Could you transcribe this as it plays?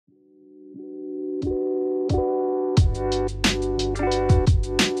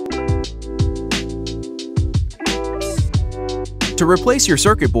replace your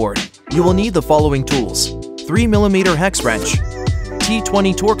circuit board, you will need the following tools: 3mm hex wrench,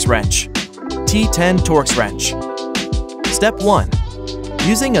 T20 Torx wrench, T10 Torx wrench. Step 1.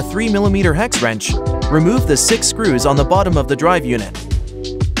 Using a 3mm hex wrench, remove the 6 screws on the bottom of the drive unit.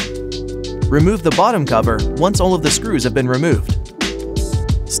 Remove the bottom cover once all of the screws have been removed.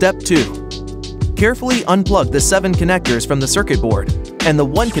 Step 2. Carefully unplug the 7 connectors from the circuit board and the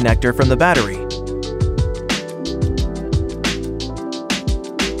 1 connector from the battery.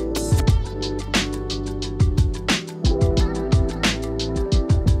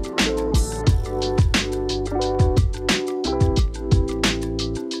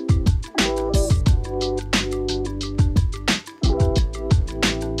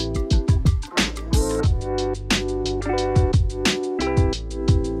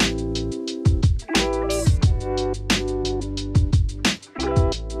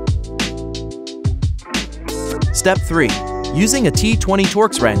 Step 3. Using a T20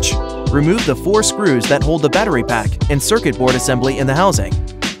 Torx wrench, remove the 4 screws that hold the battery pack and circuit board assembly in the housing.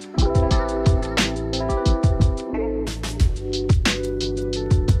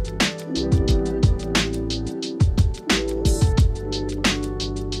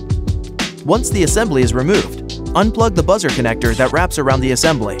 Once the assembly is removed, unplug the buzzer connector that wraps around the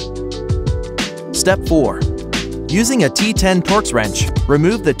assembly. Step 4. Using a T10 Torx wrench,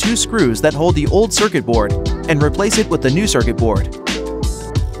 remove the 2 screws that hold the old circuit board and replace it with the new circuit board.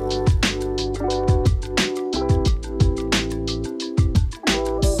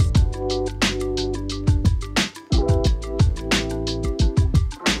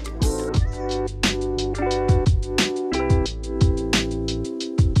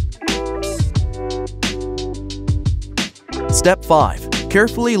 Step 5.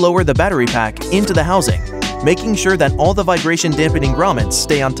 Carefully lower the battery pack into the housing, making sure that all the vibration dampening grommets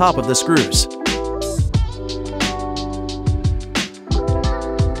stay on top of the screws.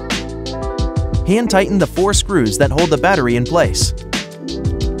 Hand tighten the 4 screws that hold the battery in place.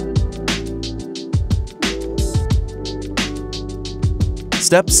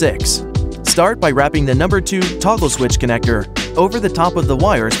 Step 6. Start by wrapping the number 2 toggle switch connector over the top of the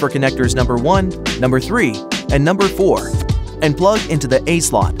wires for connectors number 1, number 3, and number 4, and plug into the A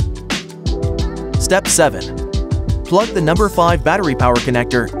slot. Step 7. Plug the number 5 battery power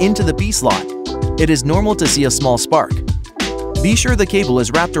connector into the B slot. It is normal to see a small spark. Be sure the cable is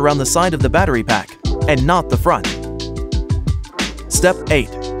wrapped around the side of the battery pack and not the front. Step 8.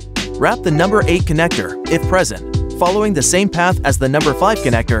 Wrap the number 8 connector, if present, following the same path as the number 5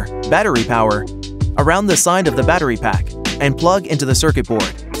 connector, battery power, around the side of the battery pack and plug into the circuit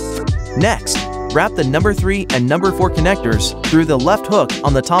board. Next, wrap the number 3 and number 4 connectors through the left hook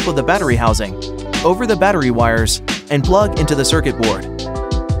on the top of the battery housing, over the battery wires, and plug into the circuit board.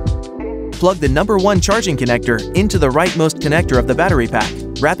 Plug the number 1 charging connector into the rightmost connector of the battery pack,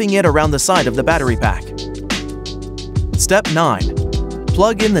 wrapping it around the side of the battery pack. Step 9.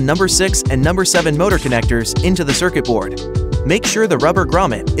 Plug in the number 6 and number 7 motor connectors into the circuit board. Make sure the rubber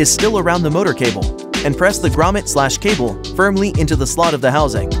grommet is still around the motor cable, and press the grommet/cable firmly into the slot of the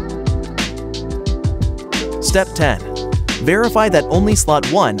housing. Step 10. Verify that only slot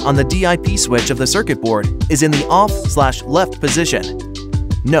 1 on the DIP switch of the circuit board is in the off/left position.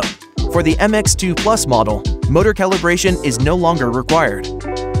 Note: for the MX2 Plus model, motor calibration is no longer required.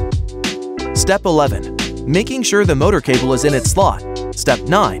 Step 11. Making sure the motor cable is in its slot. Step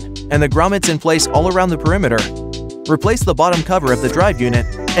 9. And the grommets in place all around the perimeter. Replace the bottom cover of the drive unit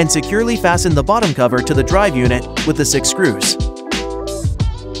and securely fasten the bottom cover to the drive unit with the 6 screws.